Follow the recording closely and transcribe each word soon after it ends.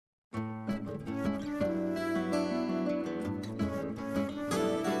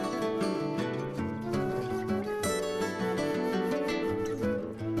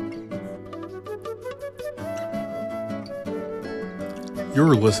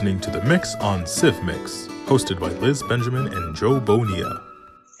You're listening to The Mix on Civ Mix, hosted by Liz Benjamin and Joe Bonilla.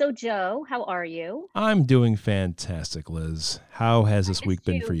 So, Joe, how are you? I'm doing fantastic, Liz. How has this week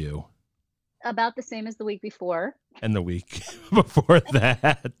been for you? About the same as the week before. And the week before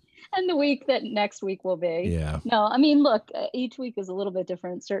that. And the week that next week will be. Yeah. No, I mean, look, each week is a little bit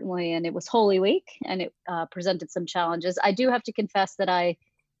different, certainly. And it was Holy Week, and it presented some challenges. I do have to confess that I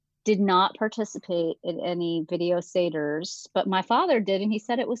did not participate in any video seders, but my father did, and he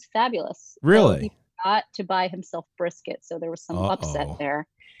said it was fabulous. Really? So he forgot to buy himself brisket, so there was some upset there.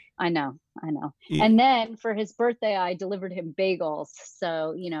 I know. Yeah. And then for his birthday, I delivered him bagels.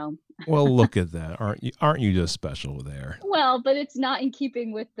 So, you know. Well, look at that. Aren't you just special there? Well, but it's not in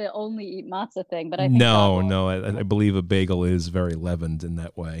keeping with the only eat matzah thing. But I think No. I believe a bagel is very leavened in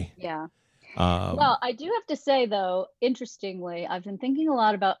that way. Yeah. Well, I do have to say, though, interestingly, I've been thinking a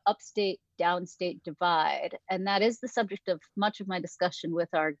lot about upstate, downstate divide. And that is the subject of much of my discussion with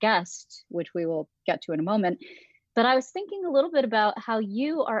our guest, which we will get to in a moment. But I was thinking a little bit about how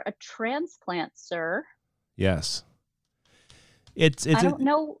you are a transplant, sir. Yes. I don't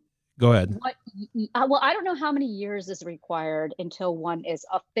know. Go ahead. Well, I don't know how many years is required until one is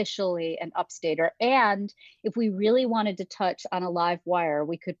officially an upstater. And if we really wanted to touch on a live wire,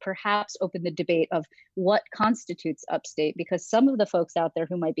 we could perhaps open the debate of what constitutes upstate, because some of the folks out there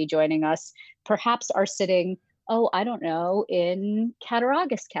who might be joining us perhaps are sitting, I don't know, in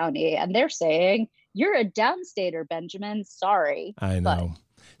Cattaraugus County, and they're saying, "You're a downstater, Benjamin. Sorry." I know.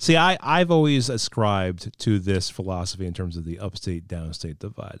 See, I've always ascribed to this philosophy in terms of the upstate, downstate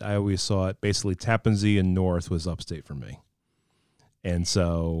divide. I always saw it basically Tappan Zee and North was upstate for me. And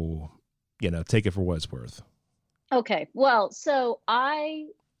so, take it for what it's worth. Okay. Well, so I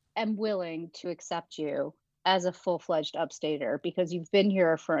am willing to accept you as a full-fledged upstater because you've been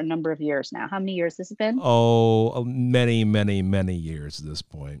here for a number of years now. How many years has it been? Oh, many, many, many years at this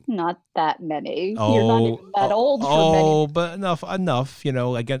point. Not that many. You're not even that old for many. But enough.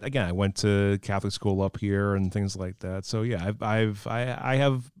 Again, I went to Catholic school up here and things like that. So yeah, I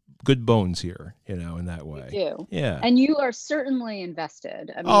have good bones here, in that way. You do. Yeah. And you are certainly invested.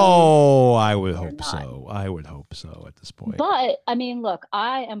 I mean, I would hope so. I would hope so at this point. But I mean, look,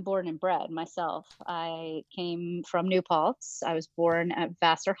 I am born and bred myself. I came from New Paltz. I was born at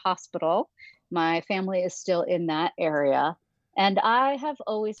Vassar Hospital. My family is still in that area. And I have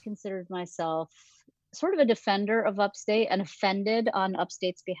always considered myself sort of a defender of upstate and offended on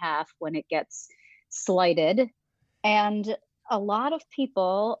upstate's behalf when it gets slighted. And a lot of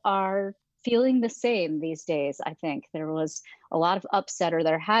people are feeling the same these days. I think there was a lot of upset, or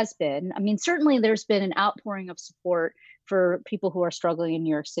there has been. I mean, certainly there's been an outpouring of support for people who are struggling in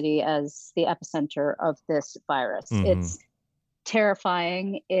New York City as the epicenter of this virus. Mm-hmm. It's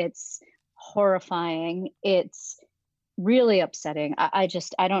terrifying. It's horrifying. It's really upsetting. I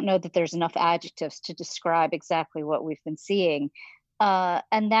don't know that there's enough adjectives to describe exactly what we've been seeing.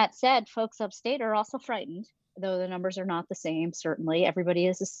 And that said, folks upstate are also frightened. Though the numbers are not the same, certainly. Everybody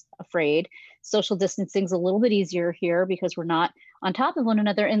is afraid. Social distancing is a little bit easier here because we're not on top of one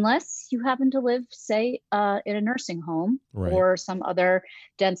another, unless you happen to live, say, in a nursing home or some other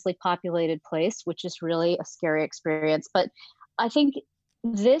densely populated place, which is really a scary experience. But I think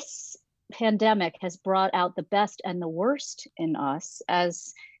this pandemic has brought out the best and the worst in us,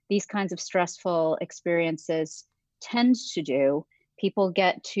 as these kinds of stressful experiences tend to do. People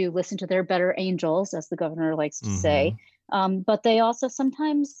get to listen to their better angels, as the governor likes to say, but they also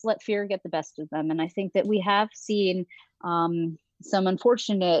sometimes let fear get the best of them. And I think that we have seen some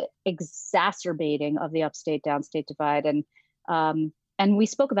unfortunate exacerbating of the upstate downstate divide. And we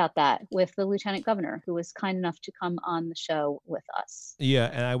spoke about that with the lieutenant governor, who was kind enough to come on the show with us. Yeah,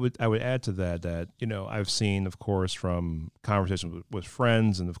 and I would add to that I've seen, of course, from conversations with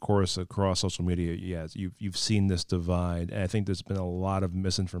friends and, of course, across social media, yes, you've seen this divide. And I think there's been a lot of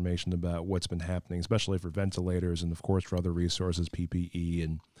misinformation about what's been happening, especially for ventilators and, of course, for other resources, PPE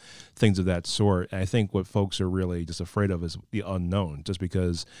and things of that sort. And I think what folks are really just afraid of is the unknown, just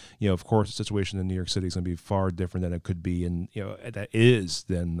because, of course, the situation in New York City is going to be far different than it could be in, that is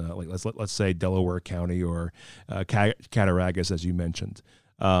than let's say Delaware County or Cattaraugus, as you mentioned.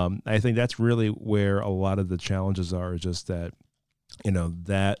 I think that's really where a lot of the challenges are, just that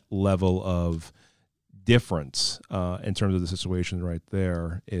that level of difference in terms of the situation right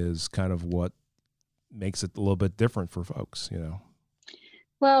there is kind of what makes it a little bit different for folks.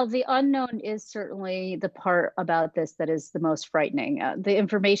 Well, the unknown is certainly the part about this that is the most frightening. The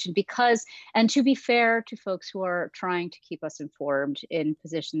information, because, and to be fair to folks who are trying to keep us informed in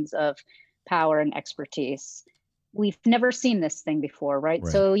positions of power and expertise, we've never seen this thing before, right?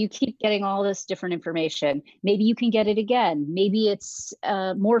 So you keep getting all this different information. Maybe you can get it again. Maybe it's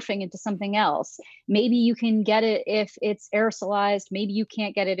morphing into something else. Maybe you can get it if it's aerosolized. Maybe you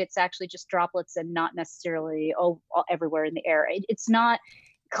can't get it. It's actually just droplets and not necessarily everywhere in the air. It's not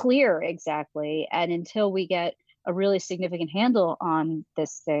clear exactly. And until we get a really significant handle on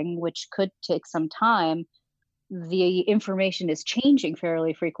this thing, which could take some time, the information is changing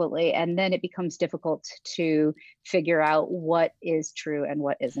fairly frequently, and then it becomes difficult to figure out what is true and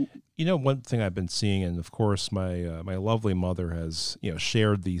what isn't. You know, one thing I've been seeing, and of course my my lovely mother has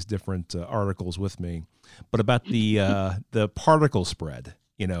shared these different articles with me, but about the particle spread,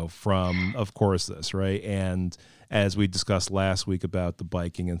 from, of course, this, right? And as we discussed last week about the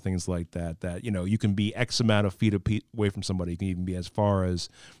biking and things like that, you can be X amount of feet away from somebody. You can even be as far as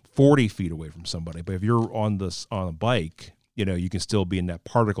 40 feet away from somebody. But if you're on a bike, you can still be in that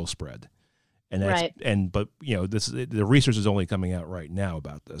particle spread. And that's, right. but the research is only coming out right now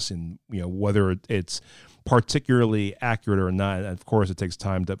about this, and whether it's particularly accurate or not. And of course, it takes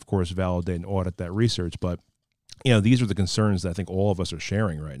time to, of course, validate and audit that research. But these are the concerns that I think all of us are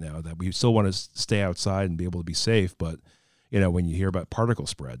sharing right now, that we still want to stay outside and be able to be safe. But, when you hear about particle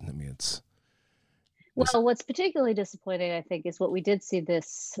spread, I mean, Well, what's particularly disappointing, I think, is what we did see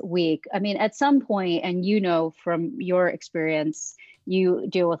this week. I mean, at some point, and from your experience, you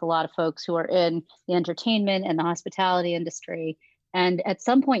deal with a lot of folks who are in the entertainment and the hospitality industry. And at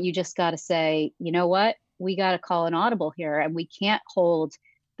some point, you just got to say, you know what? We got to call an audible here, and we can't hold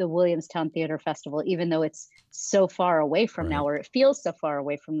the Williamstown Theater Festival, even though it's so far away from now, or it feels so far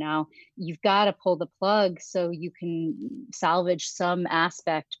away from now. You've got to pull the plug so you can salvage some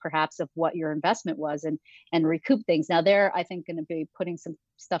aspect, perhaps, of what your investment was, and recoup things. Now, they're, I think, going to be putting some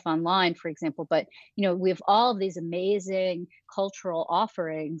stuff online, for example, but we have all of these amazing cultural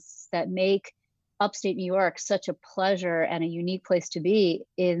offerings that make upstate New York such a pleasure and a unique place to be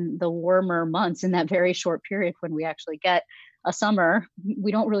in the warmer months, in that very short period when we actually get a summer.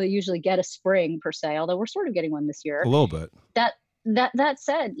 We don't really usually get a spring per se, although we're sort of getting one this year. A little bit. That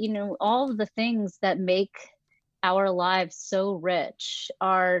said, all of the things that make our lives so rich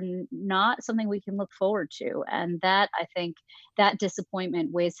are not something we can look forward to. And that, I think, that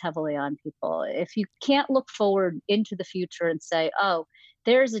disappointment weighs heavily on people. If you can't look forward into the future and say, oh,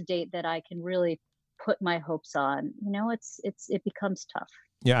 there's a date that I can really put my hopes on, it becomes tough.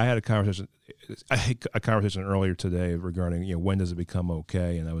 Yeah, I had a conversation earlier today regarding, when does it become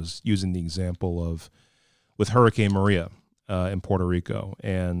okay? And I was using the example with Hurricane Maria in Puerto Rico,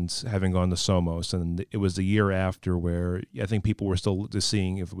 and having gone to Somos, and it was the year after where I think people were still just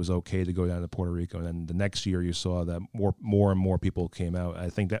seeing if it was okay to go down to Puerto Rico. And then the next year you saw that more and more people came out.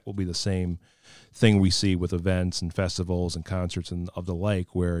 I think that will be the same thing we see with events and festivals and concerts and of the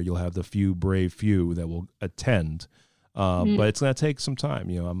like, where you'll have the brave few that will attend. But it's going to take some time.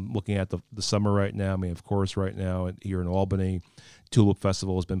 I'm looking at the summer right now. I mean, of course, right now here in Albany, Tulip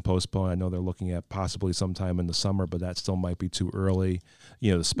Festival has been postponed. I know they're looking at possibly sometime in the summer, but that still might be too early. The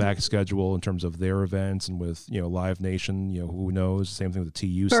SPAC schedule in terms of their events, and with, Live Nation, who knows? Same thing with the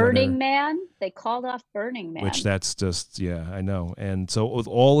TU Burning Center. Man, they called off Burning Man. Which that's just, yeah, I know. And so with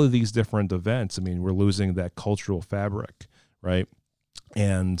all of these different events, I mean, we're losing that cultural fabric, right?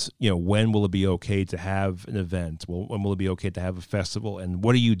 And, when will it be okay to have an event? Well, when will it be okay to have a festival? And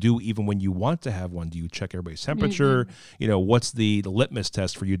what do you do even when you want to have one? Do you check everybody's temperature? What's the litmus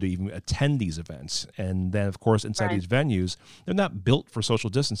test for you to even attend these events? And then, of course, inside these venues, they're not built for social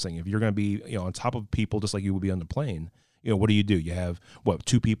distancing. If you're going to be, on top of people just like you would be on the plane, what do? You have,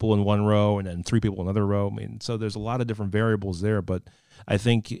 2 people in one row and then 3 people in another row. I mean, so there's a lot of different variables there, but I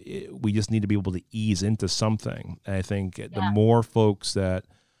think we just need to be able to ease into something. And I think the more folks the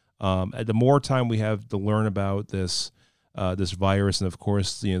more time we have to learn about this virus, and of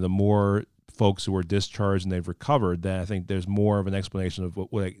course, the more folks who are discharged and they've recovered, then I think there's more of an explanation of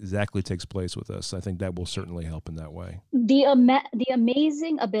what exactly takes place with us. I think that will certainly help in that way. The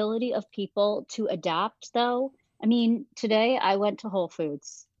amazing ability of people to adapt, though. I mean, today I went to Whole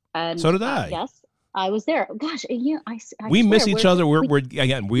Foods, and so did I. Yes, I was there. Gosh, I we swear, miss each other.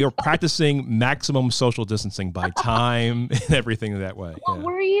 We are practicing maximum social distancing by time and everything that way. Well,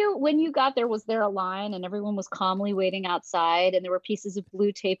 were you, when you got there, was there a line and everyone was calmly waiting outside, and there were pieces of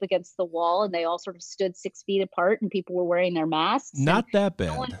blue tape against the wall, and they all sort of stood 6 feet apart, and people were wearing their masks? Not that bad.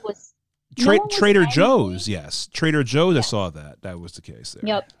 No one was. Trader Joe's, yes. Trader Joe's, I saw that. That was the case there.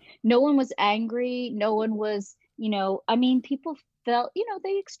 Yep. No one was angry. No one was, I mean, people felt,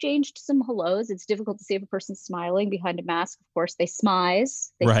 they exchanged some hellos. It's difficult to see if a person's smiling behind a mask. Of course, they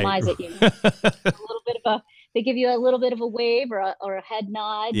smize. They smize at you. They give you a little bit of a wave or a head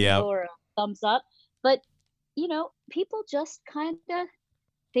nod, or a thumbs up. But people just kind of,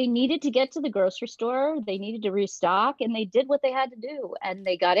 they needed to get to the grocery store, they needed to restock, and they did what they had to do. And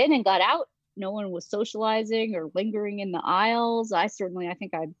they got in and got out. No one was socializing or lingering in the aisles. I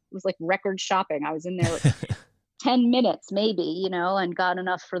think I was like record shopping. I was in there 10 minutes maybe, and got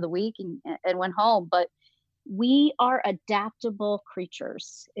enough for the week and went home. But we are adaptable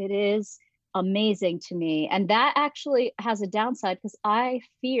creatures. It is amazing to me. And that actually has a downside because I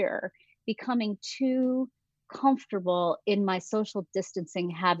fear becoming too comfortable in my social distancing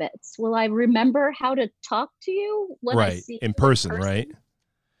habits. Will I remember how to talk to you when I Right. see In you person, right?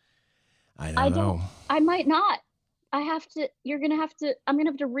 I don't know. I might not. I'm going to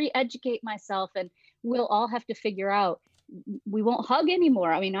have to re-educate myself, and we'll all have to figure out, we won't hug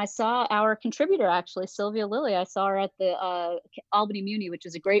anymore. I mean, I saw our contributor, actually, Sylvia Lilly. I saw her at the Albany Muni, which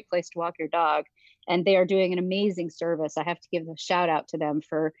is a great place to walk your dog. And they are doing an amazing service. I have to give a shout out to them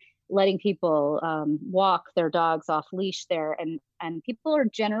for letting people walk their dogs off leash there. And people are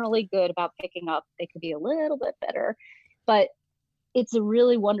generally good about picking up. They could be a little bit better, but it's a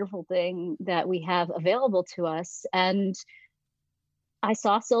really wonderful thing that we have available to us. And I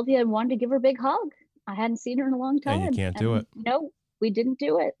saw Sylvia and wanted to give her a big hug. I hadn't seen her in a long time. And you can't do it. No, we didn't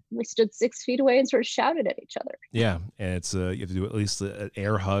do it. We stood 6 feet away and sort of shouted at each other. Yeah, and it's you have to do at least an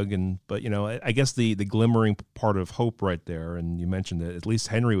air hug, but I guess the glimmering part of hope right there, and you mentioned that at least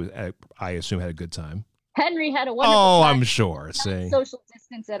Henry was, I assume, had a good time. Henry had a wonderful time. I'm sure. Not social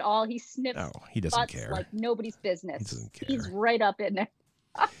distance at all. He sniffs. No, he doesn't butts care. Like nobody's business. He doesn't care. He's right up in there.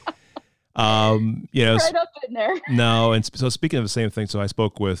 Right up in there. No, and so speaking of the same thing, so I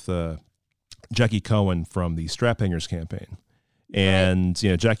spoke with Jaqi Cohen from the Straphangers Campaign. And,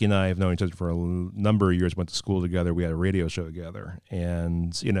 Jaqi and I have known each other for a number of years, went to school together. We had a radio show together.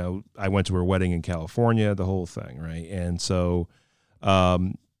 And, I went to her wedding in California, the whole thing, right? And so,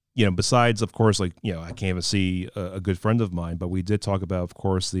 besides, of course, I can't even see a good friend of mine, but we did talk about, of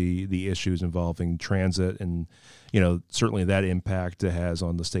course, the issues involving transit and, certainly that impact it has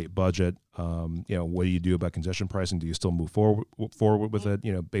on the state budget. What do you do about congestion pricing? Do you still move forward with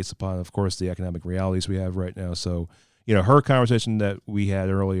it, based upon, of course, the economic realities we have right now? So, her conversation that we had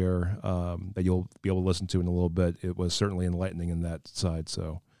earlier that you'll be able to listen to in a little bit, it was certainly enlightening in that side.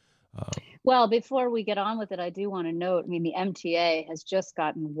 So, well, before we get on with it, I do want to note, the MTA has just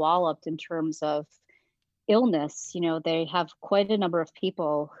gotten walloped in terms of illness. They have quite a number of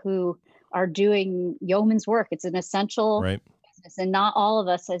people who are doing yeoman's work. It's an essential business. And not all of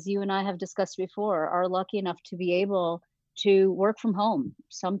us, as you and I have discussed before, are lucky enough to be able to work from home.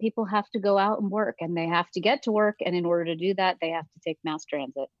 Some people have to go out and work, and they have to get to work. And in order to do that, they have to take mass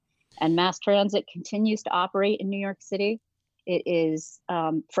transit. And mass transit continues to operate in New York City. It is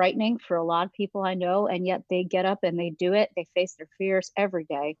frightening for a lot of people I know, and yet they get up and they do it. They face their fears every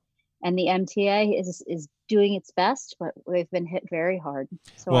day. And the MTA is doing its best, but they've been hit very hard.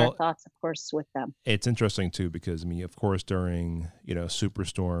 So our thoughts, of course, with them. It's interesting, too, because, of course, during,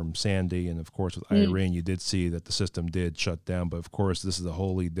 Superstorm Sandy and, of course, with Irene, you did see that the system did shut down. But, of course, this is a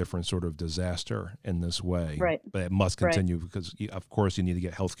wholly different sort of disaster in this way. Right. But it must continue because, of course, you need to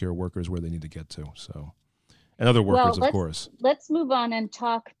get healthcare workers where they need to get to. So, and other workers, of course. Let's move on and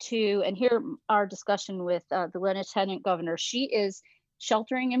hear our discussion with the Lieutenant Governor. She is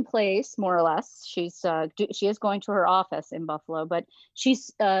sheltering in place, more or less. She is going to her office in Buffalo, but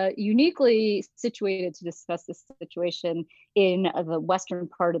she's uniquely situated to discuss this situation in the western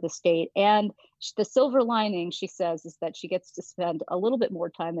part of the state. And the silver lining, she says, is that she gets to spend a little bit more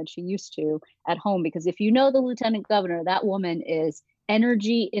time than she used to at home. Because if you know the Lieutenant Governor, that woman is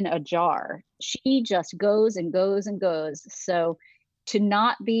energy in a jar. She just goes and goes and goes. So to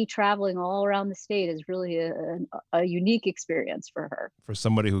not be traveling all around the state is really a unique experience for her. For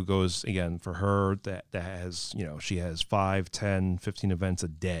somebody who goes, again, for her, that has, she has 5, 10, 15 events a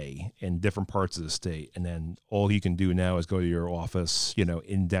day in different parts of the state. And then all you can do now is go to your office,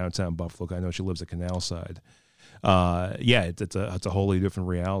 in downtown Buffalo. I know she lives at Canal Side. It's a wholly different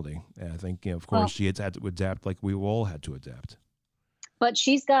reality. And I think, of course, she had to adapt like we all had to adapt. But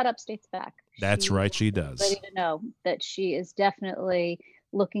she's got upstate's back. That's right, she does. Ready to know that she is definitely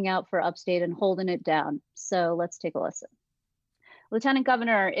looking out for upstate and holding it down. So let's take a listen. Lieutenant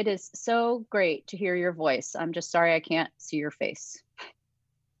Governor, it is so great to hear your voice. I'm just sorry I can't see your face.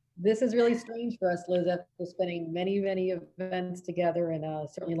 This is really strange for us, Liz, after spending many, many events together and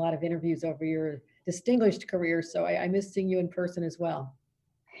certainly a lot of interviews over your distinguished career. So I miss seeing you in person as well.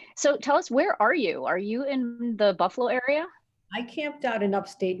 So tell us, where are you? Are you in the Buffalo area? I camped out in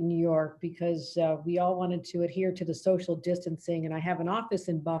upstate New York because we all wanted to adhere to the social distancing. And I have an office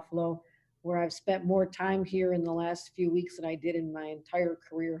in Buffalo where I've spent more time here in the last few weeks than I did in my entire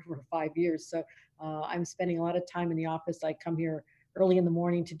career for 5 years. So I'm spending a lot of time in the office. I come here early in the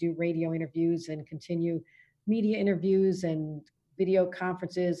morning to do radio interviews and continue media interviews and video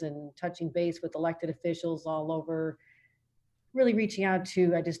conferences and touching base with elected officials all over, really reaching out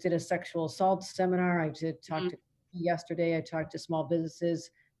to, I just did a sexual assault seminar. I did talk to yesterday. I talked to small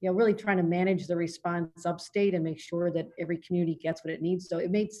businesses, really trying to manage the response upstate and make sure that every community gets what it needs. So it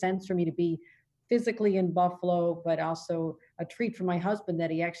made sense for me to be physically in Buffalo, but also a treat for my husband that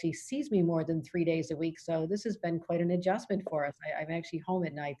he actually sees me more than 3 days a week. So this has been quite an adjustment for us. I'm actually home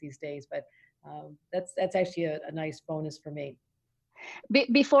at night these days, but that's actually a nice bonus for me.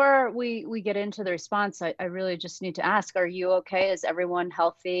 Before we get into the response, I really just need to ask, are you okay? Is everyone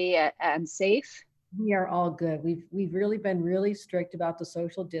healthy and safe? We are all good. We've really been really strict about the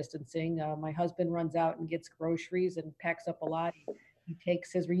social distancing. My husband runs out and gets groceries and packs up a lot. He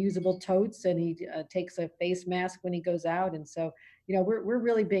takes his reusable totes and he takes a face mask when he goes out. And so, we're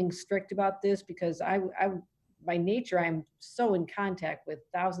really being strict about this because I by nature, I'm so in contact with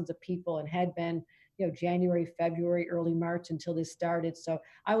thousands of people and had been, January, February, early March until this started. So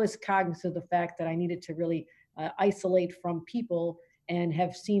I was cognizant of the fact that I needed to really isolate from people, and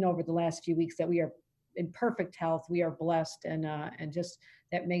have seen over the last few weeks that we are in perfect health. We are blessed, and just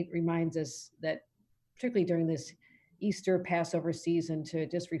that reminds us that, particularly during this Easter Passover season, to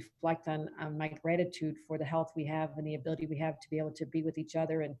just reflect on my gratitude for the health we have and the ability we have to be able to be with each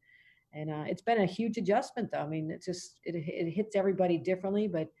other. And it's been a huge adjustment, though. I mean, it hits everybody differently,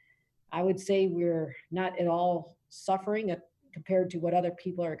 but I would say we're not at all suffering compared to what other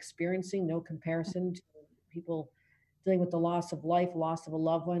people are experiencing. No comparison to people dealing with the loss of life, loss of a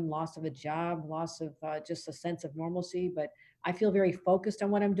loved one, loss of a job, loss of just a sense of normalcy. But I feel very focused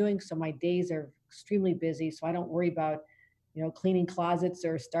on what I'm doing. So my days are extremely busy. So I don't worry about, cleaning closets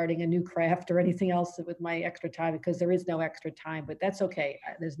or starting a new craft or anything else with my extra time, because there is no extra time. But that's okay.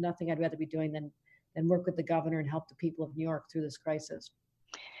 There's nothing I'd rather be doing than work with the governor and help the people of New York through this crisis.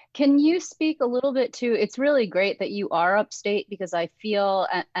 Can you speak a little bit to, it's really great that you are upstate, because I feel,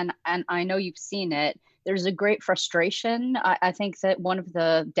 and I know you've seen it, there's a great frustration. I think that one of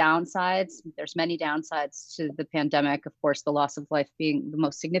the downsides, there's many downsides to the pandemic, of course, the loss of life being the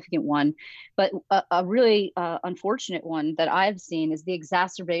most significant one, but a really unfortunate one that I've seen is the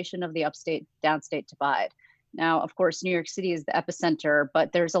exacerbation of the upstate downstate divide. Now, of course, New York City is the epicenter,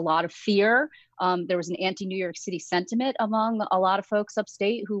 but there's a lot of fear. There was an anti-New York City sentiment among a lot of folks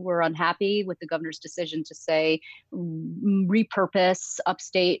upstate who were unhappy with the governor's decision to say, repurpose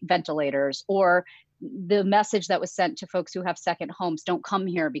upstate ventilators, or the message that was sent to folks who have second homes: don't come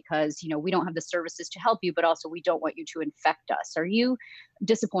here because, we don't have the services to help you, but also we don't want you to infect us. Are you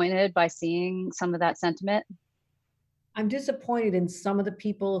disappointed by seeing some of that sentiment? I'm disappointed in some of the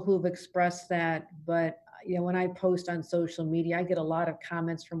people who've expressed that, but when I post on social media, I get a lot of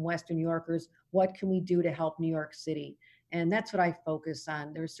comments from Western New Yorkers. What can we do to help New York City? And that's what I focus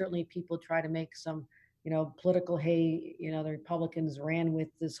on. There's certainly people try to make some, political hay. The Republicans ran with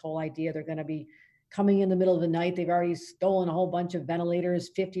this whole idea they're going to be coming in the middle of the night. They've already stolen a whole bunch of ventilators,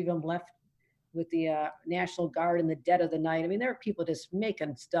 50 of them left with the National Guard in the dead of the night. I mean, there are people just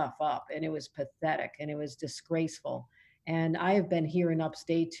making stuff up, and it was pathetic and it was disgraceful. And I have been here in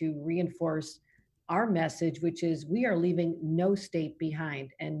upstate to reinforce our message, which is we are leaving no state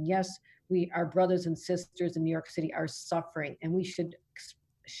behind. And yes, our brothers and sisters in New York City are suffering, and we should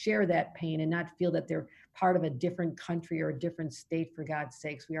share that pain and not feel that they're part of a different country or a different state, for God's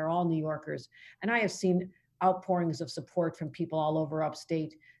sakes. We are all New Yorkers. And I have seen outpourings of support from people all over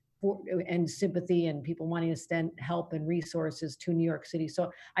upstate and sympathy, and people wanting to send help and resources to New York City.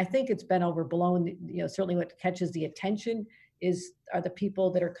 So I think it's been overblown. Certainly what catches the attention are the people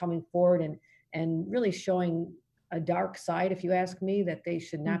that are coming forward and really showing a dark side, if you ask me, that they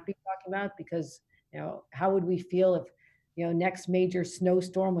should not be talking about, because, how would we feel if, next major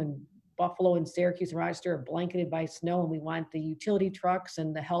snowstorm, when Buffalo and Syracuse and Rochester are blanketed by snow, and we want the utility trucks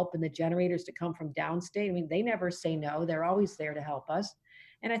and the help and the generators to come from downstate? I mean, they never say no. They're always there to help us.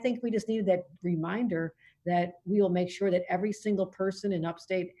 And I think we just needed that reminder that we will make sure that every single person in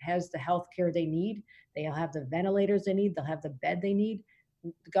upstate has the health care they need. They'll have the ventilators they need. They'll have the bed they need.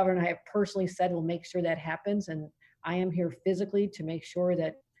 The governor and I have personally said we'll make sure that happens. And I am here physically to make sure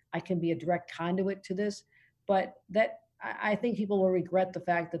that I can be a direct conduit to this. But I think people will regret the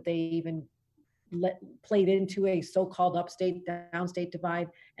fact that they even played into a so-called upstate downstate divide.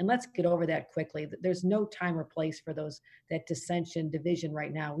 And let's get over that quickly. There's no time or place for that dissension, division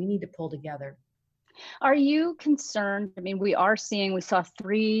right now. We need to pull together. Are you concerned? I mean, we saw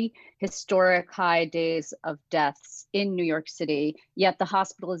 3 historic high days of deaths in New York City, yet the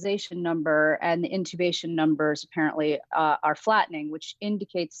hospitalization number and the intubation numbers apparently are flattening, which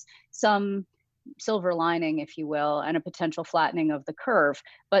indicates some silver lining, if you will, and a potential flattening of the curve.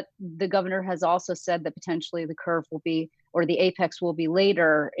 But the governor has also said that potentially the curve will be, or the apex will be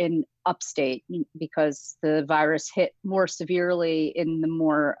later in upstate, because the virus hit more severely in the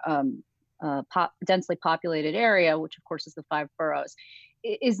more densely populated area, which of course is the 5 boroughs.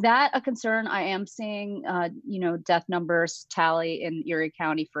 Is that a concern? I am seeing, death numbers tally in Erie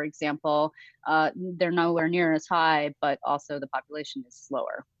County, for example. They're nowhere near as high, but also the population is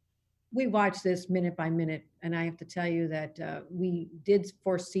slower. We watch this minute by minute, and I have to tell you that we did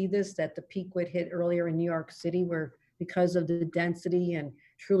foresee this, that the peak would hit earlier in New York City, where because of the density and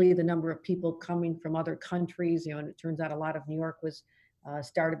truly the number of people coming from other countries, and it turns out a lot of New York was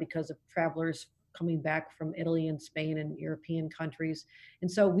started because of travelers coming back from Italy and Spain and European countries. And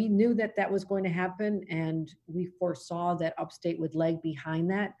so we knew that that was going to happen, and we foresaw that upstate would lag behind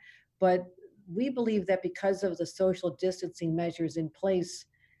that. But we believe that because of the social distancing measures in place,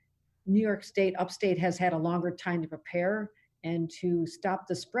 New York State, upstate has had a longer time to prepare and to stop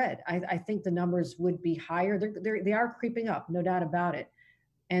the spread. I think the numbers would be higher. They are creeping up, no doubt about it.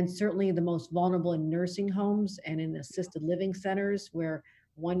 And certainly the most vulnerable in nursing homes and in assisted living centers, where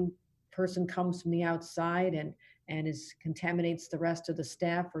one person comes from the outside and contaminates the rest of the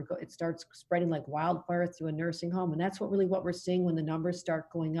staff, or it starts spreading like wildfire through a nursing home. And that's what we're seeing when the numbers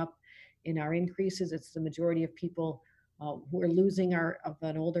start going up in our increases. It's the majority of people who are losing are of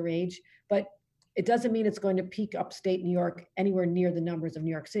an older age, but it doesn't mean it's going to peak upstate New York anywhere near the numbers of New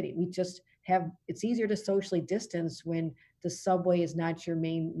York City. We just it's easier to socially distance when the subway is not your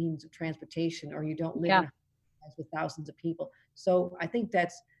main means of transportation, or you don't live in a house with thousands of people. So I think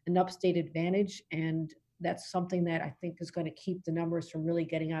that's an upstate advantage, and that's something that I think is going to keep the numbers from really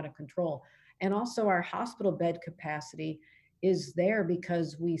getting out of control. And also our hospital bed capacity is there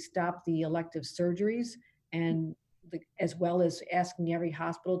because we stopped the elective surgeries, and as well as asking every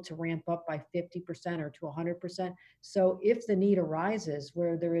hospital to ramp up by 50% or to 100%. So if the need arises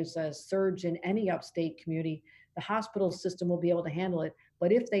where there is a surge in any upstate community, the hospital system will be able to handle it.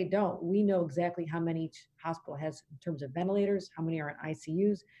 But if they don't, we know exactly how many each hospital has in terms of ventilators, how many are in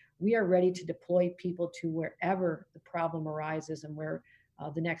ICUs. We are ready to deploy people to wherever the problem arises and where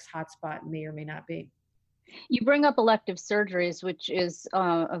the next hotspot may or may not be. You bring up elective surgeries, which is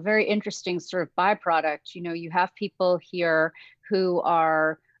a very interesting sort of byproduct. You have people here who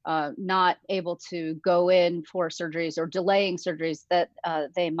are not able to go in for surgeries or delaying surgeries that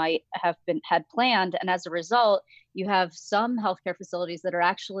they might have had planned. And as a result, you have some healthcare facilities that are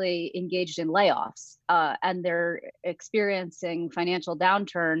actually engaged in layoffs, and they're experiencing financial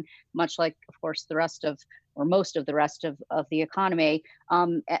downturn, much like, of course, the rest of, or most of the rest of the economy.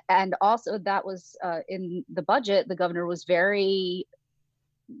 And also that was in the budget, the governor was he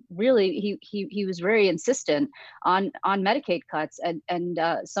was very insistent on Medicaid cuts, and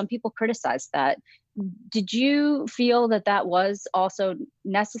some people criticized that. Did you feel that was also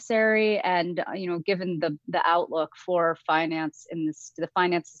necessary? And given the outlook for the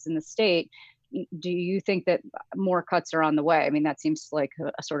finances in the state, do you think that more cuts are on the way? I mean, that seems like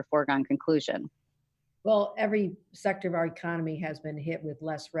a sort of foregone conclusion. Well, every sector of our economy has been hit with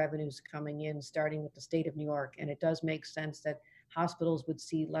less revenues coming in, starting with the state of New York. And it does make sense that hospitals would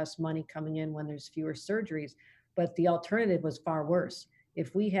see less money coming in when there's fewer surgeries. But the alternative was far worse.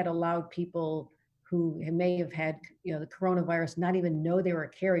 If we had allowed people who may have had the coronavirus, not even know they were a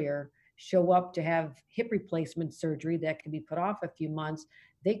carrier, show up to have hip replacement surgery that can be put off a few months,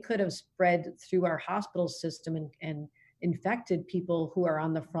 they could have spread through our hospital system and infected people who are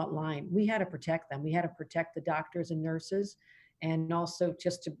on the front line. We had to protect them. We had to protect the doctors and nurses, and also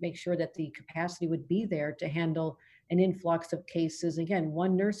just to make sure that the capacity would be there to handle an influx of cases. Again,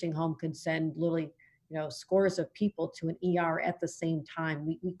 one nursing home could send literally scores of people to an ER at the same time.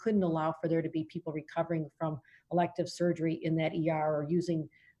 We couldn't allow for there to be people recovering from elective surgery in that ER or using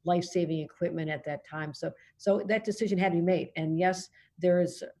life-saving equipment at that time. So that decision had to be made. And yes, there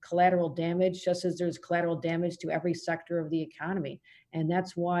is collateral damage, just as there's collateral damage to every sector of the economy. And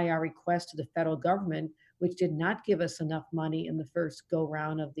that's why our request to the federal government, which did not give us enough money in the first go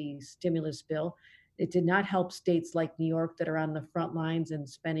round of the stimulus bill, it did not help states like New York that are on the front lines and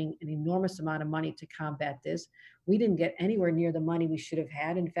spending an enormous amount of money to combat this. We didn't get anywhere near the money we should have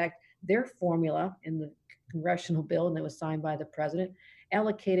had. In fact, their formula in the congressional bill, and that was signed by the president,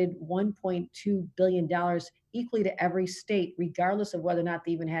 allocated $1.2 billion equally to every state, regardless of whether or not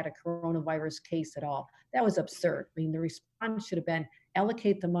they even had a coronavirus case at all. That was absurd. I mean, the response should have been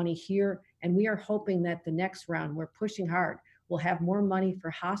allocate the money here. And we are hoping that the next round, we're pushing hard, we'll have more money for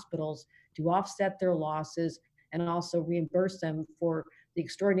hospitals to offset their losses and also reimburse them for the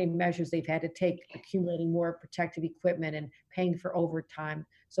extraordinary measures they've had to take, accumulating more protective equipment and paying for overtime.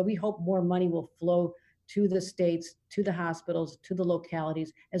 So we hope more money will flow to the states, to the hospitals, to the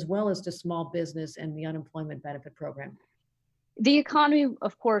localities, as well as to small business and the unemployment benefit program. The economy,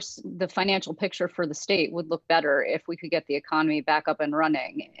 of course, the financial picture for the state would look better if we could get the economy back up and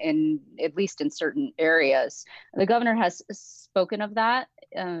running, at least in certain areas. The governor has spoken of that.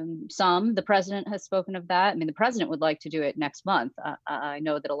 The president has spoken of that. I mean, the president would like to do it next month. I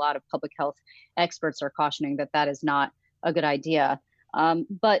know that a lot of public health experts are cautioning that that is not a good idea.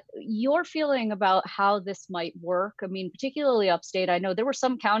 But your feeling about how this might work, I mean, particularly upstate, I know there were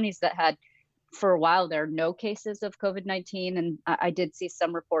some counties that had, for a while, there are no cases of COVID-19. And I did see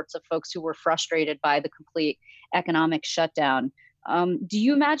some reports of folks who were frustrated by the complete economic shutdown. Do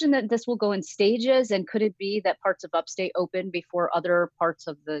you imagine that this will go in stages? And could it be that parts of upstate open before other parts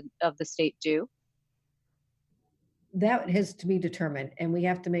of the state do? That has to be determined. And we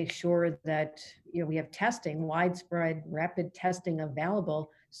have to make sure that, we have testing, widespread, rapid testing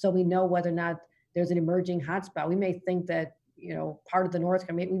available, so we know whether or not there's an emerging hotspot. We may think that, part of the North,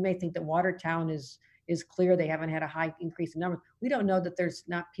 we may think that Watertown is clear. They haven't had a high increase in numbers. We don't know that there's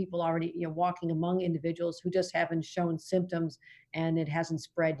not people already, walking among individuals who just haven't shown symptoms and it hasn't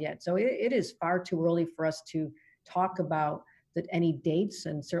spread yet. So it is far too early for us to talk about that any dates,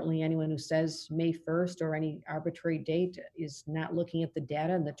 and certainly anyone who says May 1st or any arbitrary date is not looking at the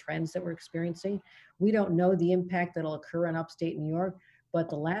data and the trends that we're experiencing. We don't know the impact that'll occur in upstate New York, but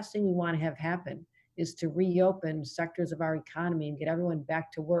the last thing we want to have happen is to reopen sectors of our economy and get everyone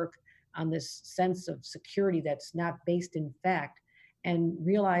back to work on this sense of security that's not based in fact, and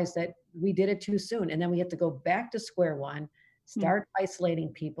realize that we did it too soon. And then we have to go back to square one, start isolating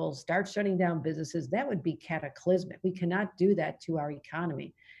people, start shutting down businesses. That would be cataclysmic. We cannot do that to our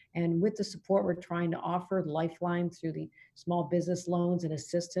economy. And with the support we're trying to offer, Lifeline through the small business loans and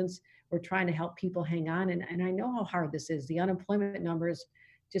assistance, we're trying to help people hang on. And I know how hard this is. The unemployment numbers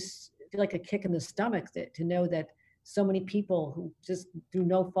just feel like a kick in the stomach to know that so many people who just through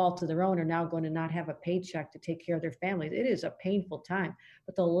no fault of their own are now going to not have a paycheck to take care of their families. It is a painful time,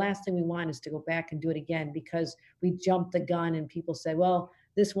 but the last thing we want is to go back and do it again because we jumped the gun and people said, well,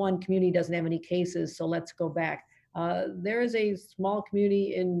 this one community doesn't have any cases, so let's go back. There is a small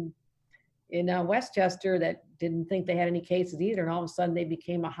community in Westchester that didn't think they had any cases either, and all of a sudden they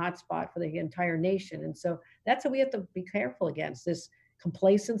became a hot spot for the entire nation. And so that's what we have to be careful against, this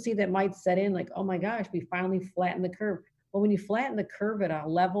complacency that might set in, like, oh my gosh, we finally flattened the curve. Well, when you flatten the curve at a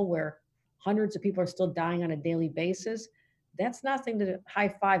level where hundreds of people are still dying on a daily basis, that's nothing to high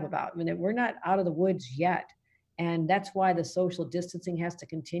five about. I mean, we're not out of the woods yet. And that's why the social distancing has to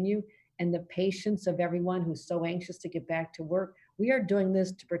continue, and the patience of everyone who's so anxious to get back to work. We are doing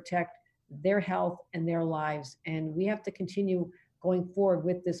this to protect their health and their lives. And we have to continue going forward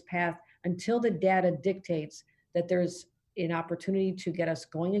with this path until the data dictates that there's an opportunity to get us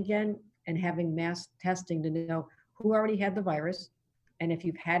going again, and having mass testing to know who already had the virus. And if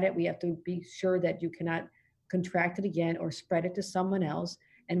you've had it, we have to be sure that you cannot contract it again or spread it to someone else.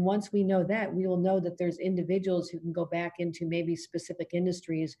 And once we know that, we will know that there's individuals who can go back into maybe specific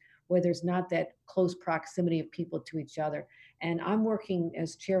industries where there's not that close proximity of people to each other. And I'm working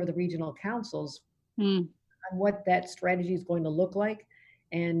as chair of the regional councils on what that strategy is going to look like.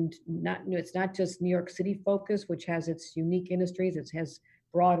 And it's not just New York City focus, which has its unique industries. It has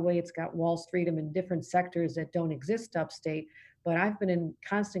Broadway, it's got Wall Street, and in different sectors that don't exist upstate. But I've been in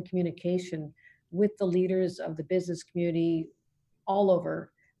constant communication with the leaders of the business community all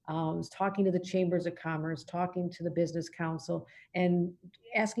over. Talking to the chambers of commerce, talking to the business council, and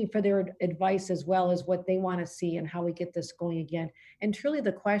asking for their advice as well as what they want to see and how we get this going again. And truly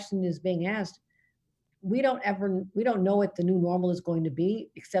the question is being asked, we don't know what the new normal is going to be,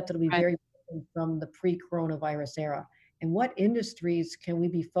 except it'll be very different from the pre-coronavirus era. And what industries can we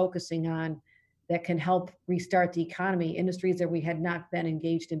be focusing on that can help restart the economy, industries that we had not been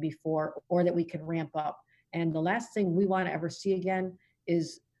engaged in before, or that we can ramp up. And the last thing we want to ever see again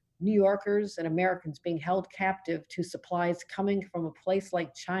is New Yorkers and Americans being held captive to supplies coming from a place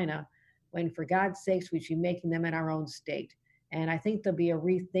like China, when for God's sakes, we should be making them in our own state. And I think there'll be a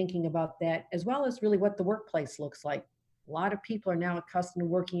rethinking about that, as well as really what the workplace looks like. A lot of people are now accustomed to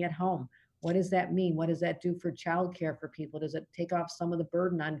working at home. What does that mean? What does that do for childcare for people? Does it take off some of the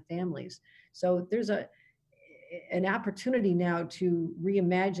burden on families? So there's an opportunity now to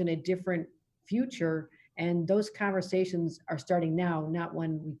reimagine a different future. And those conversations are starting now, not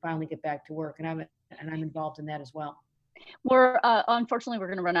when we finally get back to work. And I'm involved in that as well. Unfortunately, we're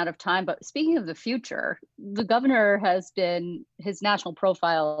going to run out of time. But speaking of the future, the governor his national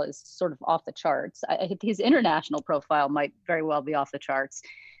profile is sort of off the charts. His international profile might very well be off the charts.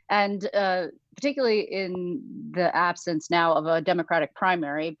 And particularly in the absence now of a Democratic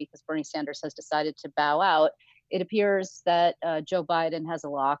primary, because Bernie Sanders has decided to bow out, it appears that Joe Biden has a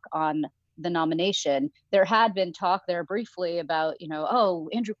lock on the nomination. There had been talk there briefly about,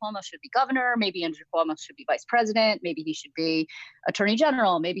 Andrew Cuomo should be governor, maybe Andrew Cuomo should be vice president, maybe he should be attorney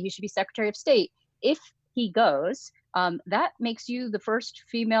general, maybe he should be secretary of state. If he goes, that makes you the first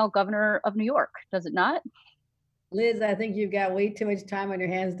female governor of New York, does it not? Liz, I think you've got way too much time on your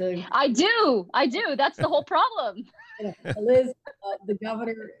hands to. I do. That's the whole problem. Liz, the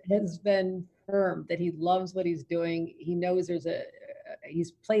governor has been firm that he loves what he's doing. He knows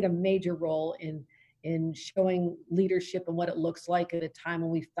he's played a major role in showing leadership and what it looks like at a time when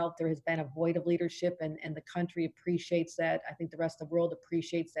we felt there has been a void of leadership, and the country appreciates that. I think the rest of the world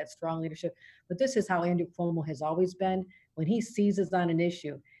appreciates that strong leadership. But this is how Andrew Cuomo has always been. When he seizes on an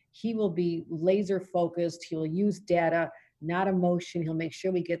issue, he will be laser focused. He'll use data, not emotion. He'll make sure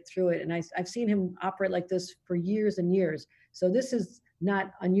we get through it. And I've seen him operate like this for years and years. So this is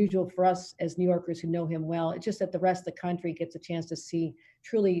not unusual for us as New Yorkers who know him well. It's just that the rest of the country gets a chance to see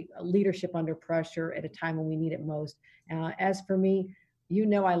truly leadership under pressure at a time when we need it most. As for me,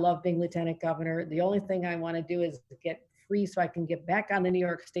 I love being lieutenant governor. The only thing I want to do is get free so I can get back on the New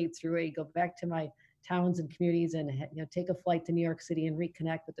York State Thruway, go back to my towns and communities, and take a flight to New York City and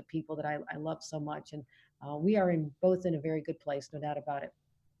reconnect with the people that I love so much. And we are both in a very good place, no doubt about it.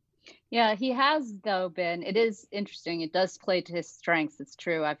 Yeah, he has, though, been. It is interesting. It does play to his strengths. It's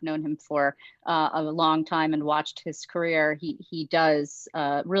true. I've known him for a long time and watched his career. He does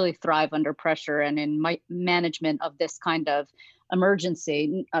really thrive under pressure and in management of this kind of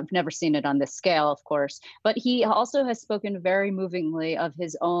emergency. I've never seen it on this scale, of course, but he also has spoken very movingly of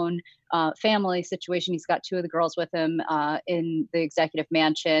his own family situation. He's got two of the girls with him in the executive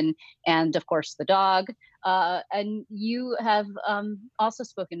mansion, and of course the dog. And you have also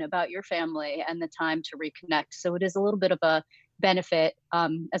spoken about your family and the time to reconnect. So it is a little bit of a benefit,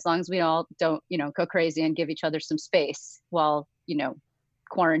 as long as we all don't, go crazy and give each other some space while,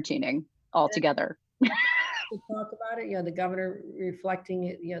 quarantining all together. To talk about it, the governor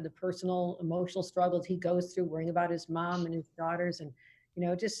reflecting, the personal, emotional struggles he goes through, worrying about his mom and his daughters, and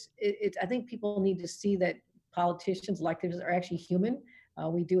I think people need to see that politicians, electeds, are actually human.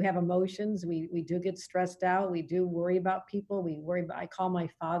 We do have emotions. We do get stressed out. We do worry about people. I call my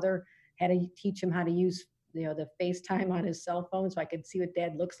father, had to teach him how to use the FaceTime on his cell phone so I can see what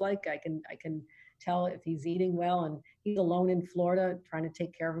dad looks like. I can tell if he's eating well, and he's alone in Florida trying to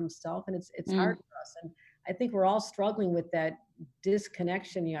take care of himself, and it's hard for us. And I think we're all struggling with that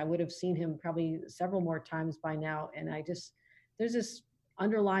disconnection. I would have seen him probably several more times by now. And there's this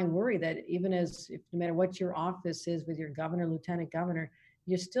underlying worry that even no matter what your office is with your governor, lieutenant governor,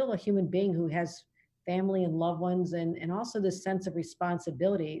 you're still a human being who has family and loved ones, and also this sense of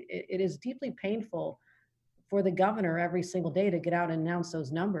responsibility. It is deeply painful for the governor every single day to get out and announce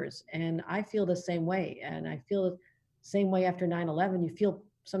those numbers. And I feel the same way. And I feel the same way after 9/11. You feel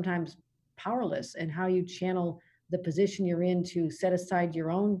sometimes powerless, and how you channel the position you're in to set aside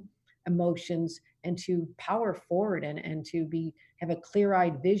your own emotions and to power forward and to have a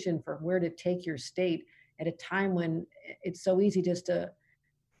clear-eyed vision for where to take your state at a time when it's so easy just to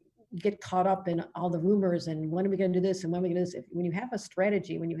get caught up in all the rumors and when are we going to do this and when are we going to do this. When you have a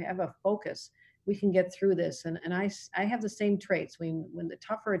strategy, when you have a focus, we can get through this. And I have the same traits. When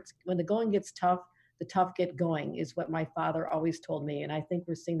the going gets tough, the tough get going, is what my father always told me. And I think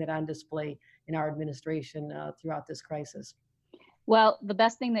we're seeing that on display in our administration throughout this crisis. Well, the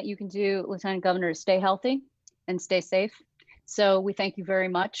best thing that you can do, Lieutenant Governor, is stay healthy and stay safe. So we thank you very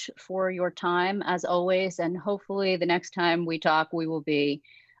much for your time, as always. And hopefully the next time we talk, we will be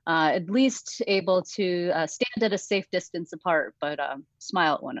at least able to stand at a safe distance apart, but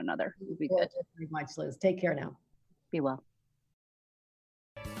smile at one another. Would be good. Thank you very much, Liz. Take care now. Be well.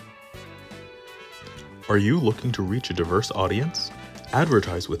 Are you looking to reach a diverse audience?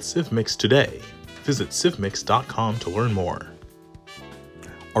 Advertise with CivMix today. Visit civmix.com to learn more.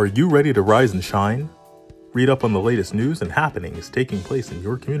 Are you ready to rise and shine? Read up on the latest news and happenings taking place in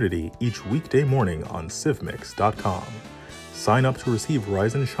your community each weekday morning on civmix.com. Sign up to receive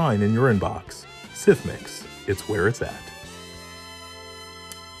Rise and Shine in your inbox. CivMix, it's where it's at.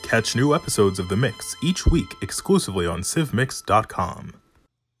 Catch new episodes of The Mix each week exclusively on civmix.com.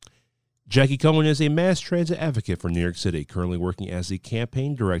 Jaqi Cohen is a mass transit advocate for New York City, currently working as the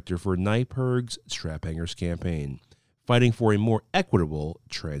campaign director for NYPIRG's Straphangers Campaign, fighting for a more equitable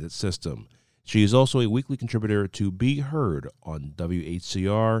transit system. She is also a weekly contributor to Be Heard on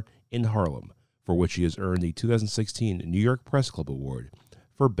WHCR in Harlem, for which she has earned the 2016 New York Press Club Award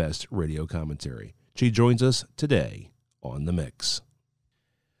for Best Radio Commentary. She joins us today on The Mix.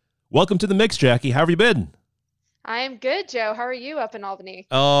 Welcome to The Mix, Jaqi. How have you been? I'm good, Joe. How are you up in Albany?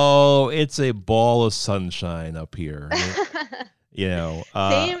 Oh, it's a ball of sunshine up here. You know,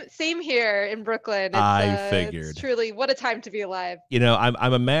 same here in Brooklyn. I figured. It's truly, what a time to be alive. You know,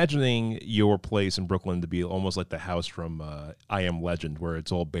 I'm imagining your place in Brooklyn to be almost like the house from I Am Legend, where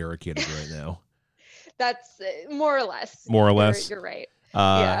it's all barricaded right now. That's more or less. More or less. You're right.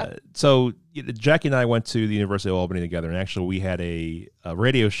 Yeah. So Jaqi and I went to the University of Albany together, and actually we had a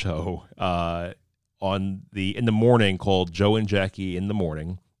radio show in the morning called Joe and Jaqi in the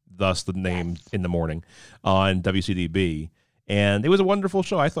Morning, thus the name In the Morning, on WCDB. And it was a wonderful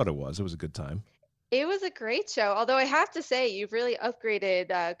show. I thought it was. It was a good time. It was a great show. Although I have to say, you've really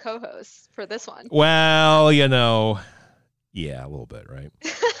upgraded co-hosts for this one. Well, you know, yeah, a little bit, right?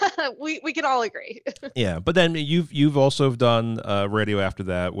 we can all agree. Yeah, but then you've also done radio after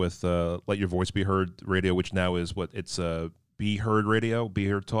that with Let Your Voice Be Heard radio, which now is Be Heard Radio, Be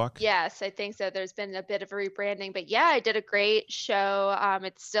Heard Talk. Yes, I think so. There's been a bit of a rebranding, but yeah, I did a great show.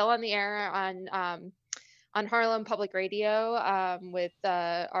 It's still on the air on Harlem Public Radio with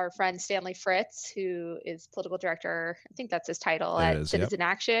our friend Stanley Fritz, who is political director. I think that's his title at Citizen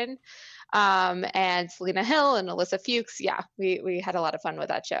Action. And Selena Hill and Alyssa Fuchs. Yeah, we had a lot of fun with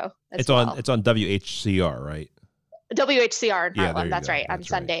that show. It's on WHCR, right? WHCR in Harlem. That's right. On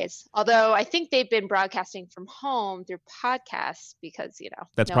Sundays. Although I think they've been broadcasting from home through podcasts because,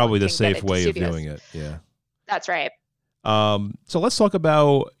 that's probably the safe way of doing it. Yeah. That's right. So let's talk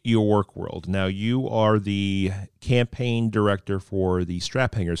about your work world. Now, you are the campaign director for the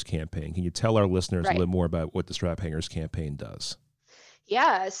Straphangers Campaign. Can you tell our listeners a little more about what the Straphangers Campaign does?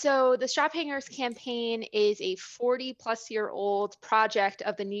 Yeah, so the Straphangers Campaign is a 40-plus-year-old project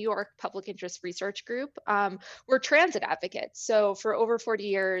of the New York Public Interest Research Group. We're transit advocates. So for over 40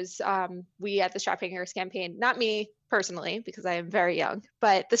 years, we at the Straphangers Campaign, not me personally, because I am very young,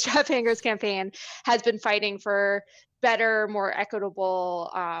 but the Straphangers Campaign has been fighting for better, more equitable,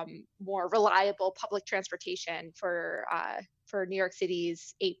 more reliable public transportation for New York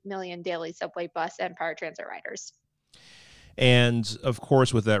City's 8 million daily subway, bus, and paratransit riders. And, of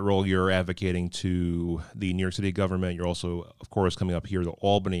course, with that role, you're advocating to the New York City government. You're also, of course, coming up here to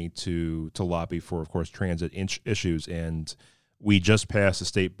Albany to lobby for, of course, transit issues. And we just passed a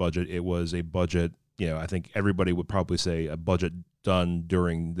state budget. It was a budget, I think everybody would probably say a budget done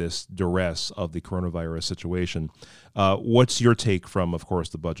during this duress of the coronavirus situation. What's your take from, of course,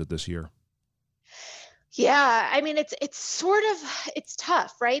 the budget this year? Yeah, I mean, it's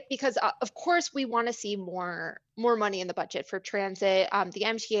tough, right? Because of course we want to see more money in the budget for transit. The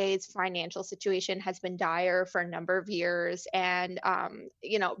MTA's financial situation has been dire for a number of years. And,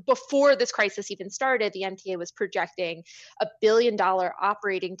 before this crisis even started, the MTA was projecting $1 billion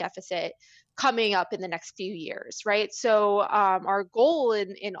operating deficit coming up in the next few years, right? So our goal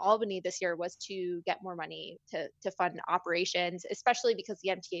in Albany this year was to get more money to fund operations, especially because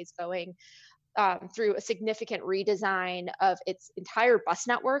the MTA is going through a significant redesign of its entire bus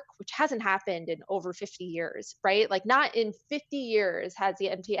network, which hasn't happened in over 50 years, right? Like not in 50 years has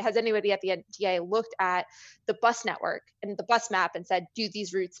anybody at the MTA looked at the bus network and the bus map and said, do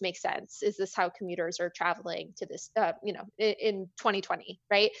these routes make sense? Is this how commuters are traveling to this, in 2020,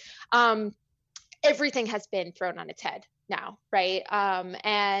 right? Everything has been thrown on its head now, right?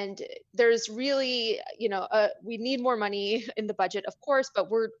 And there's really, we need more money in the budget, of course,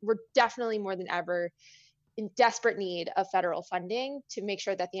 but we're definitely more than ever in desperate need of federal funding to make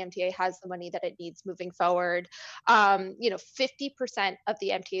sure that the MTA has the money that it needs moving forward. 50% of the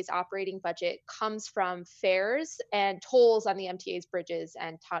MTA's operating budget comes from fares and tolls on the MTA's bridges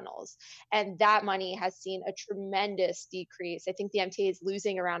and tunnels. And that money has seen a tremendous decrease. I think the MTA is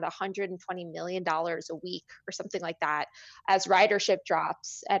losing around $120 million a week or something like that as ridership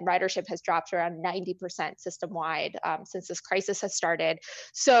drops, and ridership has dropped around 90% system-wide since this crisis has started.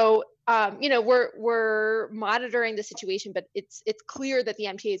 So we're monitoring the situation, but it's clear that the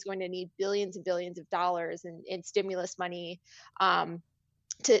MTA is going to need billions and billions of dollars in stimulus money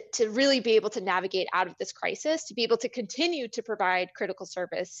to really be able to navigate out of this crisis, to be able to continue to provide critical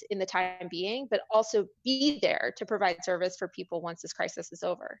service in the time being, but also be there to provide service for people once this crisis is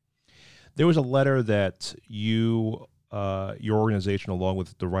over. There was a letter that your organization, along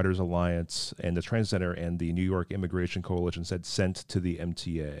with the Writers Alliance and the Transit Center and the New York Immigration Coalition, sent to the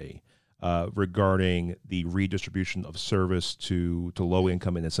MTA regarding the redistribution of service to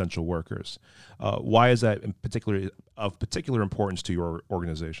low-income and essential workers. Why is that of particular importance to your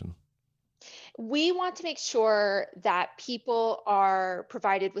organization? We want to make sure that people are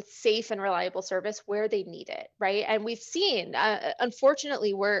provided with safe and reliable service where they need it, right? And we've seen,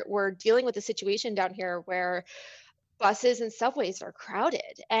 unfortunately, we're dealing with a situation down here where buses and subways are crowded.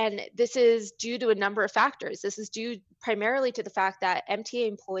 And this is due to a number of factors. This is due primarily to the fact that MTA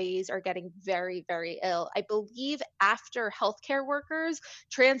employees are getting very, very ill. I believe after healthcare workers,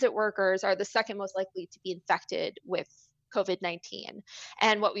 transit workers are the second most likely to be infected with COVID-19.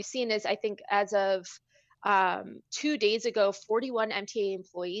 And what we've seen is, I think, as of 2 days ago, 41 MTA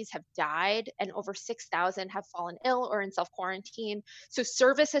employees have died and over 6,000 have fallen ill or in self quarantine. So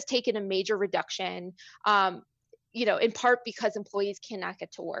service has taken a major reduction. In part because employees cannot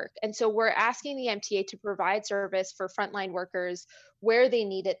get to work. And so we're asking the MTA to provide service for frontline workers where they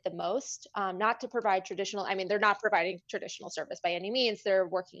need it the most, not to provide traditional, I mean, they're not providing traditional service by any means. They're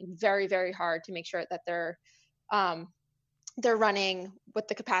working very, very hard to make sure that they're running with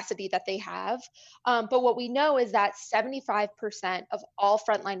the capacity that they have. But what we know is that 75% of all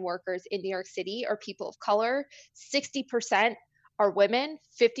frontline workers in New York City are people of color, 60% are women,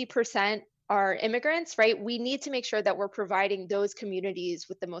 50% are immigrants, right? We need to make sure that we're providing those communities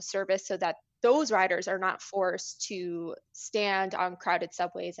with the most service so that those riders are not forced to stand on crowded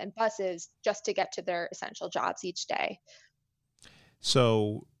subways and buses just to get to their essential jobs each day.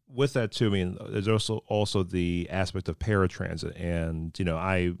 So with that too, I mean, there's also the aspect of paratransit, and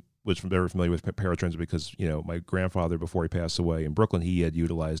I was very familiar with paratransit because my grandfather, before he passed away in Brooklyn, he had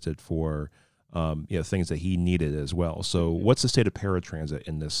utilized it for things that he needed as well. So what's the state of paratransit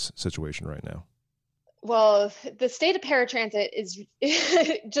in this situation right now? Well, the state of paratransit is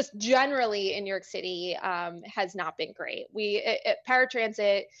just generally in New York City has not been great.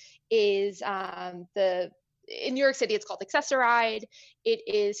 Paratransit is in New York City, it's called Access-a-Ride. It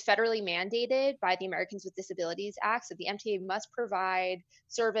is federally mandated by the Americans with Disabilities Act. So the MTA must provide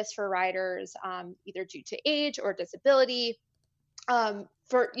service for riders either due to age or disability.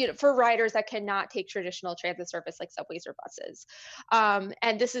 For riders that cannot take traditional transit service like subways or buses.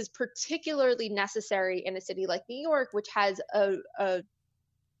 And this is particularly necessary in a city like New York, which has a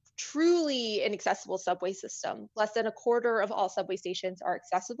truly inaccessible subway system. Less than a quarter of all subway stations are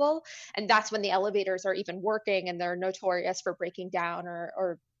accessible. And that's when the elevators are even working, and they're notorious for breaking down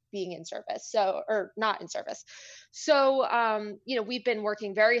or being in service, or not in service. So, we've been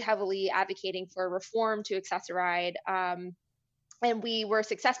working very heavily advocating for reform to Access-a-Ride. And we were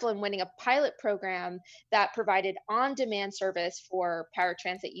successful in winning a pilot program that provided on-demand service for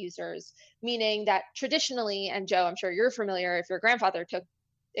paratransit users, meaning that traditionally, and Joe, I'm sure you're familiar, if your grandfather took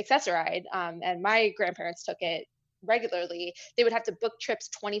Access-a-Ride, and my grandparents took it regularly, they would have to book trips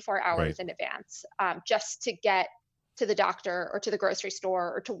 24 hours in advance just to get to the doctor or to the grocery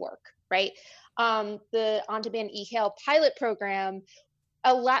store or to work, right? The on-demand e-hail pilot program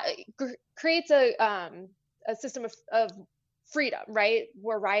creates a system of freedom, right?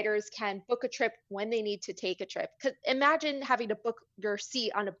 Where riders can book a trip when they need to take a trip. Because imagine having to book your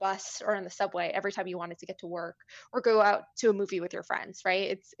seat on a bus or on the subway every time you wanted to get to work or go out to a movie with your friends,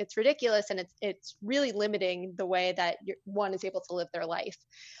 right? It's ridiculous, and it's really limiting the way that one is able to live their life.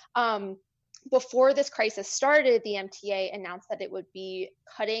 Before this crisis started, the MTA announced that it would be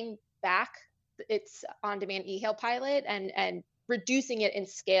cutting back its on-demand e-hail pilot and reducing it in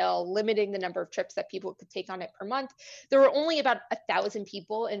scale, limiting the number of trips that people could take on it per month. There were only about 1,000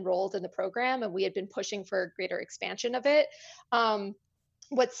 people enrolled in the program, and we had been pushing for a greater expansion of it.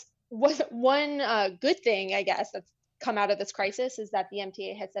 What's one good thing, I guess, that's come out of this crisis is that the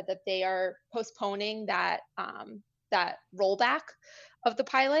MTA has said that they are postponing that rollback of the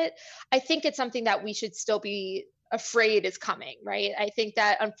pilot. I think it's something that we should still be afraid is coming, right? I think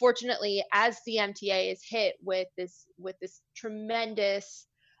that unfortunately, as the MTA is hit with this tremendous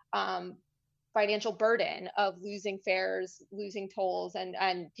financial burden of losing fares, losing tolls,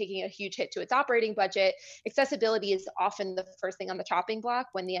 and taking a huge hit to its operating budget, accessibility is often the first thing on the chopping block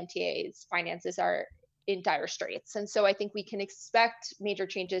when the MTA's finances are in dire straits. And so I think we can expect major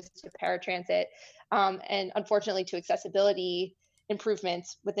changes to paratransit and unfortunately to accessibility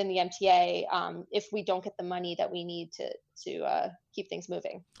improvements within the MTA if we don't get the money that we need to keep things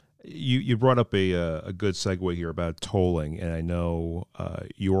moving. You brought up a good segue here about tolling, and I know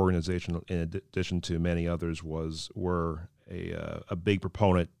your organization, in addition to many others, were a big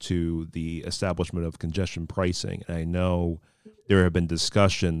proponent to the establishment of congestion pricing. And I know there have been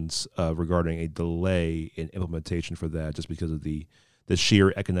discussions regarding a delay in implementation for that, just because of the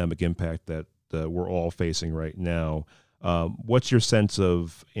sheer economic impact that we're all facing right now. What's your sense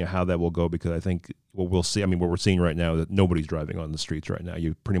of how that will go? Because I think what we're seeing right now is that nobody's driving on the streets right now.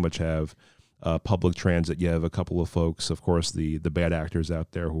 You pretty much have public transit. You have a couple of folks, of course, the bad actors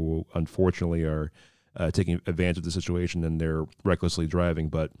out there who unfortunately are taking advantage of the situation and they're recklessly driving.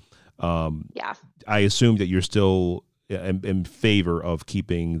 But Yeah. I assume that you're still in favor of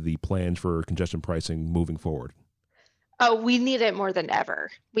keeping the plan for congestion pricing moving forward. Oh, we need it more than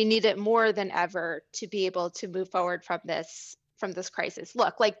ever. We need it more than ever to be able to move forward from this crisis.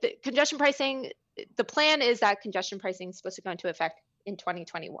 Look, like the congestion pricing, the plan is that congestion pricing is supposed to go into effect in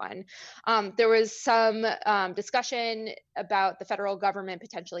 2021. There was some discussion about the federal government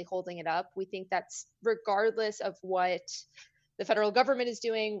potentially holding it up. We think that's regardless of what the federal government is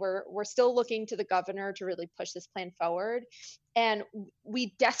doing, we're still looking to the governor to really push this plan forward. And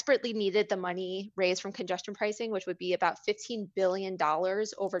we desperately needed the money raised from congestion pricing, which would be about $15 billion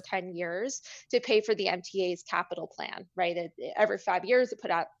over 10 years to pay for the MTA's capital plan, right? Every 5 years,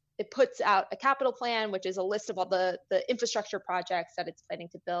 it puts out a capital plan, which is a list of all the infrastructure projects that it's planning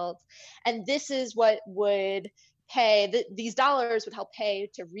to build. And this is what would pay, these dollars would help pay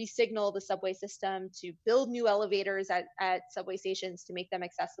to re-signal the subway system, to build new elevators at subway stations to make them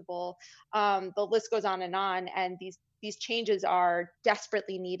accessible. The list goes on. And these changes are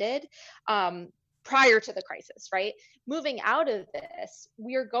desperately needed prior to the crisis, right? Moving out of this,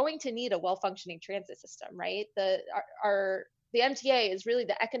 we are going to need a well-functioning transit system, right? The MTA is really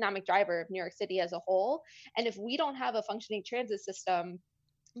the economic driver of New York City as a whole. And if we don't have a functioning transit system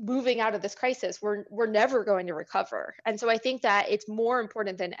moving out of this crisis, we're never going to recover. And so I think that it's more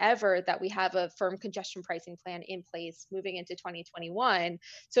important than ever that we have a firm congestion pricing plan in place moving into 2021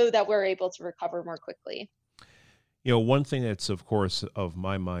 so that we're able to recover more quickly. One thing that's, of course, of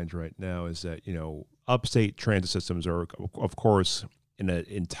my mind right now is that, upstate transit systems are, of course, in an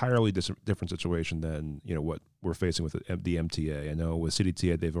entirely different situation than, what we're facing with the MTA. I know with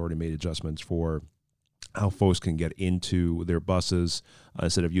CDTA, they've already made adjustments for how folks can get into their buses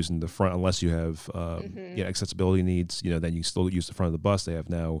instead of using the front, unless you have accessibility needs. Then you still use the front of the bus. They have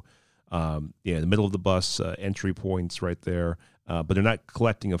now, in the middle of the bus entry points right there, but they're not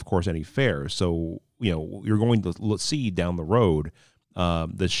collecting, of course, any fares. So you're going to see down the road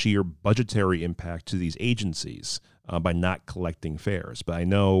the sheer budgetary impact to these agencies by not collecting fares. But I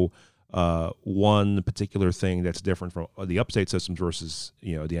know one particular thing that's different from the upstate systems versus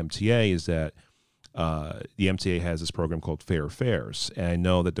the MTA is that the MTA has this program called Fair Fares. And I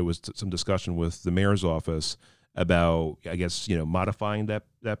know that there was some discussion with the mayor's office about, I guess, modifying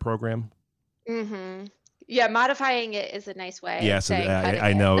that program. Mm-hmm. Yeah, modifying it is a nice way. Yes,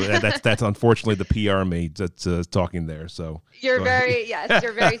 I know that's unfortunately the PR me that's talking there. So you're very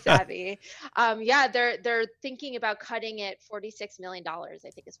savvy. They're thinking about cutting it $46 million, I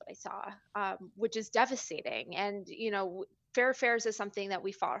think is what I saw, which is devastating. And Fair Fares is something that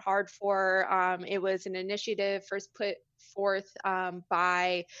we fought hard for. It was an initiative first put forth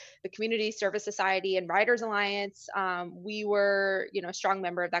by the Community Service Society and Riders Alliance. We were, a strong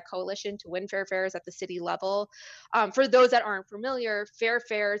member of that coalition to win Fair Fares at the city level. For those that aren't familiar, Fair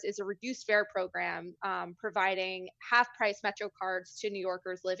Fares is a reduced fare program providing half-price Metro cards to New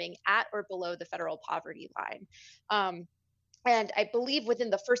Yorkers living at or below the federal poverty line. And I believe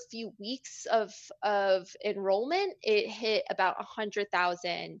within the first few weeks of enrollment, it hit about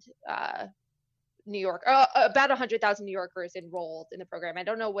 100,000 about 100,000 New Yorkers enrolled in the program. I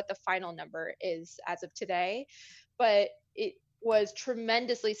don't know what the final number is as of today, but it was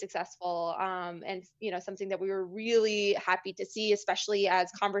tremendously successful, and something that we were really happy to see, especially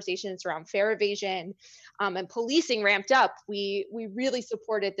as conversations around fare evasion and policing ramped up. We really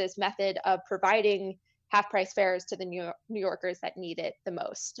supported this method of providing half-price fares to the New Yorkers that need it the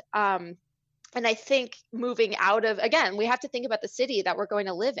most. And I think moving out of, again, we have to think about the city that we're going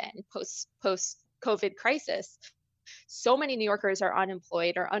to live in post-COVID crisis. So many New Yorkers are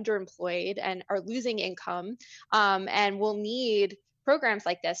unemployed or underemployed and are losing income, and will need programs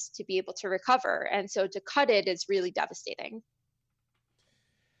like this to be able to recover. And so to cut it is really devastating.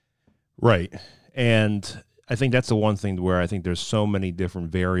 Right. And I think that's the one thing where I think there's so many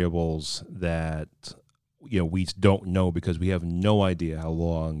different variables that we don't know, because we have no idea how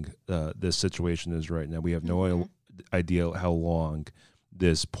long this situation is right now. We have no idea how long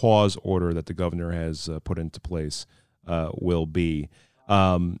this pause order that the governor has put into place will be.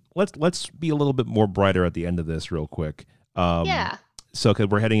 Let's be a little bit more brighter at the end of this real quick. So, because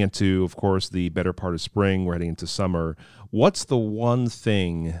we're heading into, of course, the better part of spring, we're heading into summer. What's the one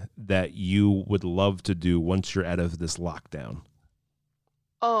thing that you would love to do once you're out of this lockdown?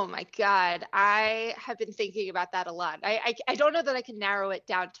 Oh my God. I have been thinking about that a lot. I don't know that I can narrow it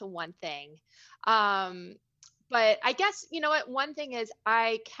down to one thing. But I guess, you know what, one thing is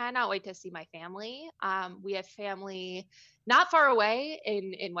I cannot wait to see my family. We have family not far away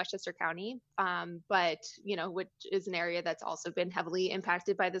in Westchester County, but, you know, which is an area that's also been heavily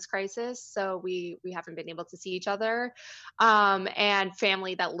impacted by this crisis. So we haven't been able to see each other. And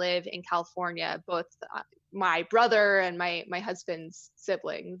family that live in California, both my brother and my husband's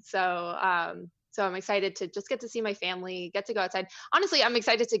siblings. So I'm excited to just get to see my family, get to go outside. Honestly, I'm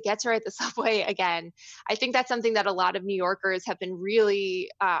excited to get to ride the subway again. I think that's something that a lot of New Yorkers have been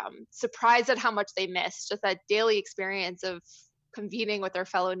really surprised at how much they miss, just that daily experience of convening with their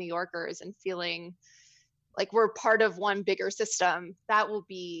fellow New Yorkers and feeling like we're part of one bigger system. That will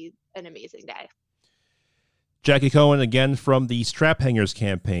be an amazing day. Jaqi Cohen, again from the Straphangers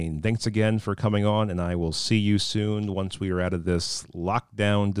Campaign. Thanks again for coming on, and I will see you soon once we are out of this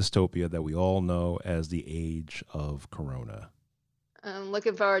lockdown dystopia that we all know as the age of Corona. I'm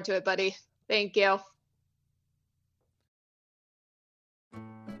looking forward to it, buddy. Thank you.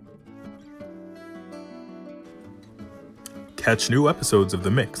 Catch new episodes of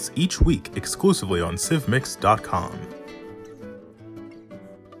The Mix each week exclusively on civmix.com.